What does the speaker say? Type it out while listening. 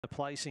the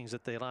placings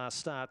at their last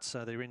start,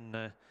 so they're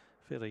in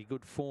fairly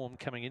good form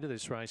coming into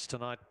this race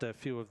tonight. A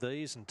few of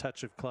these, and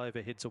Touch of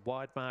Clover heads a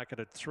wide market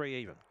at 3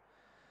 even.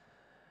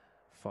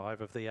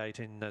 5 of the 8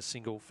 in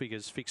single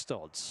figures fixed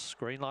odds.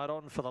 Green light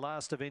on for the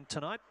last event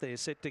tonight. They're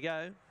set to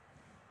go.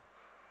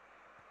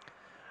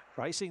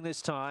 Racing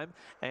this time,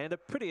 and a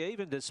pretty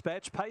even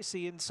dispatch.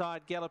 Pacey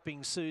inside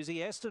Galloping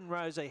Susie. Aston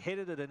Rosa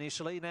headed it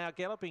initially. Now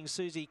Galloping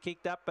Susie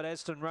kicked up, but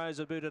Aston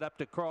Rosa booted up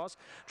to cross.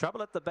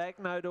 Trouble at the back,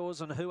 No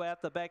Doors and Who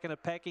out the back in a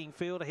packing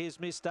field.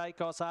 Here's Miss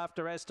Dacos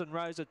after Aston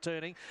Rosa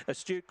turning.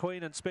 Astute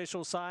Queen and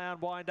Special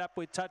Scion wind up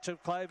with Touch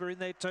of Clover in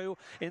there too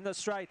in the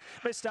straight.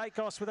 Miss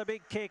Dacos with a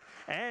big kick,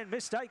 and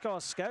Miss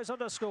Dacos goes on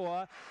to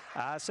score.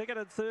 Second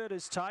and third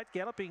is tight.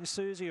 Galloping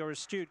Susie or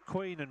Astute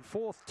Queen, and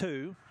fourth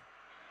two.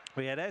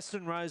 We had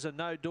Aston Rosa,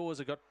 No Doors.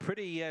 It got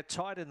pretty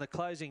tight in the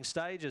closing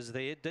stages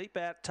there. Deep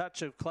out,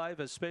 Touch of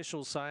Clover,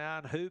 Special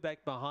Cyan, Who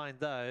back behind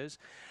those.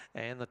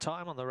 And the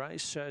time on the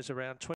race shows around 20.